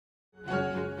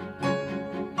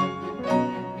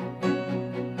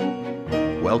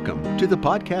Welcome to the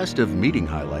podcast of meeting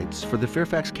highlights for the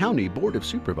Fairfax County Board of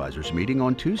Supervisors meeting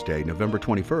on Tuesday, November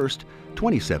 21st,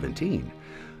 2017.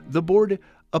 The board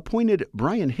appointed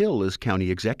Bryan Hill as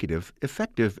county executive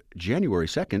effective January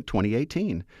 2nd,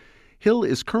 2018. Hill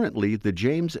is currently the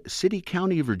James City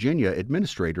County, Virginia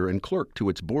administrator and clerk to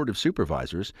its Board of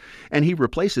Supervisors, and he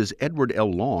replaces Edward L.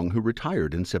 Long, who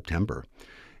retired in September.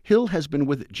 Hill has been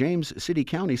with James City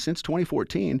County since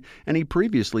 2014, and he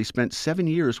previously spent 7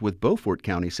 years with Beaufort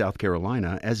County, South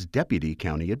Carolina, as deputy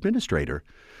county administrator.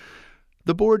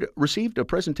 The board received a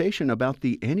presentation about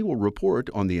the annual report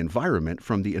on the environment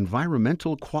from the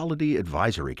Environmental Quality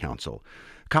Advisory Council.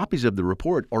 Copies of the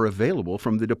report are available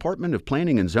from the Department of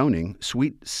Planning and Zoning,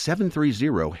 Suite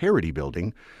 730 Harrity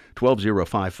Building,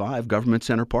 12055 Government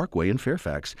Center Parkway in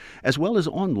Fairfax, as well as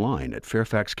online at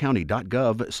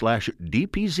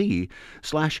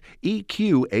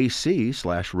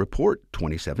fairfaxcounty.gov/dpz/EQAC/report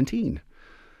 2017.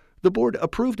 The board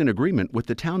approved an agreement with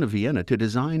the town of Vienna to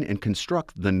design and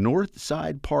construct the North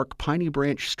Side Park Piney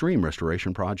Branch Stream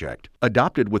Restoration Project.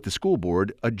 Adopted with the school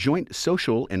board a joint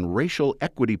social and racial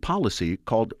equity policy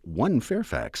called One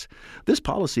Fairfax. This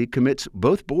policy commits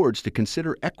both boards to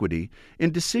consider equity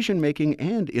in decision-making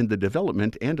and in the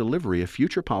development and delivery of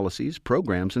future policies,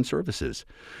 programs, and services.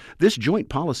 This joint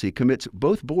policy commits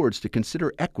both boards to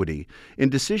consider equity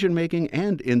in decision-making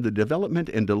and in the development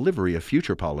and delivery of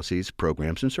future policies,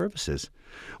 programs, and services.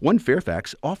 One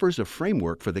Fairfax offers a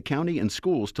framework for the county and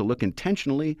schools to look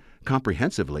intentionally,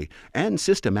 comprehensively, and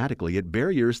systematically at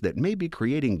barriers that may be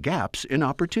creating gaps in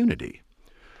opportunity.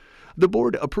 The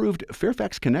board approved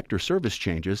Fairfax Connector service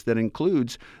changes that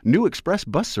includes new express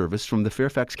bus service from the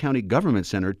Fairfax County Government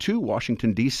Center to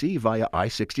Washington, D.C. via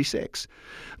I-66.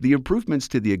 The improvements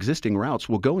to the existing routes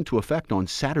will go into effect on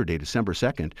Saturday, December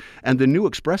 2nd, and the new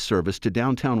express service to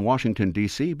downtown Washington,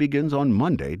 D.C. begins on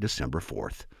Monday, December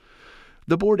 4th.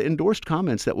 The board endorsed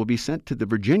comments that will be sent to the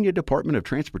Virginia Department of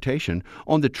Transportation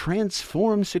on the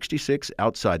Transform 66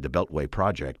 Outside the Beltway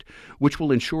project, which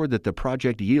will ensure that the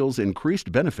project yields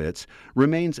increased benefits,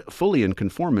 remains fully in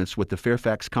conformance with the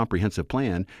Fairfax Comprehensive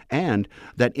Plan, and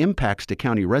that impacts to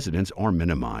county residents are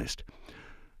minimized.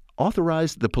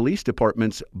 Authorized the police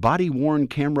department's body-worn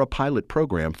camera pilot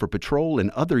program for patrol and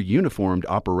other uniformed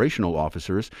operational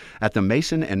officers at the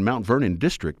Mason and Mount Vernon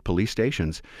district police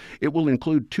stations. It will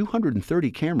include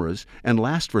 230 cameras and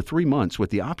last for 3 months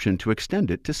with the option to extend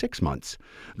it to 6 months.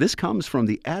 This comes from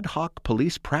the Ad Hoc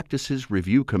Police Practices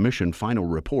Review Commission final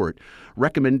report,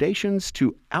 recommendations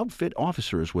to outfit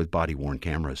officers with body-worn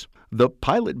cameras. The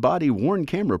pilot body-worn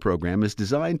camera program is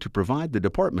designed to provide the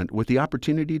department with the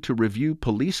opportunity to review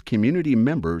police community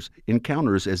members'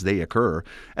 encounters as they occur,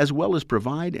 as well as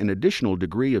provide an additional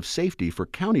degree of safety for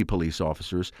county police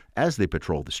officers as they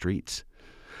patrol the streets.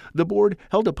 The board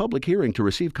held a public hearing to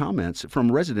receive comments from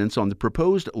residents on the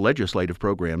proposed legislative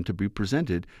program to be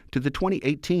presented to the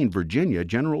 2018 Virginia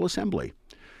General Assembly.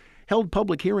 Held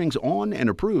public hearings on and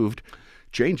approved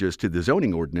changes to the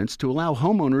zoning ordinance to allow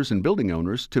homeowners and building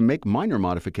owners to make minor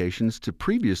modifications to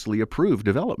previously approved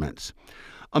developments.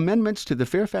 Amendments to the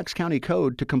Fairfax County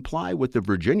Code to comply with the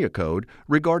Virginia Code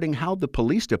regarding how the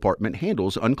police department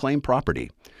handles unclaimed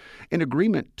property. An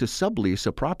agreement to sublease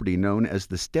a property known as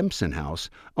the Stimson House,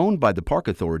 owned by the Park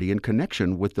Authority in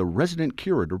connection with the Resident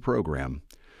Curator Program.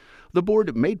 The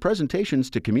board made presentations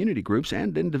to community groups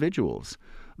and individuals.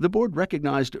 The board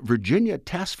recognized Virginia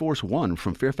Task Force 1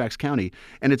 from Fairfax County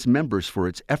and its members for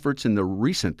its efforts in the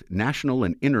recent national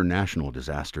and international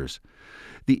disasters.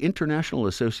 The International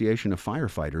Association of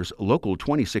Firefighters, Local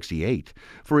 2068,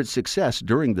 for its success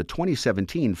during the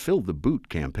 2017 Fill the Boot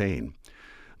campaign.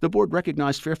 The board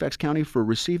recognized Fairfax County for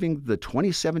receiving the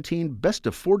 2017 Best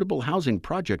Affordable Housing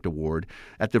Project Award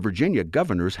at the Virginia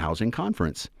Governor's Housing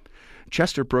Conference.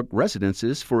 Chesterbrook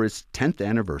Residences for its 10th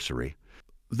anniversary.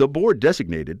 The board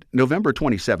designated November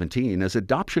 2017 as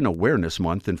Adoption Awareness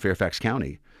Month in Fairfax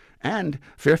County, and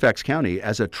Fairfax County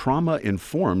as a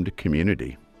trauma-informed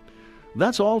community.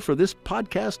 That's all for this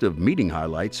podcast of meeting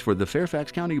highlights for the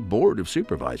Fairfax County Board of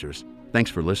Supervisors.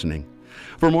 Thanks for listening.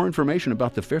 For more information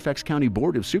about the Fairfax County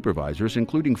Board of Supervisors,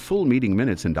 including full meeting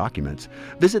minutes and documents,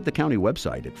 visit the county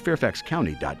website at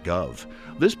fairfaxcounty.gov.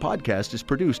 This podcast is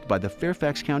produced by the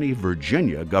Fairfax County,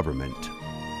 Virginia government.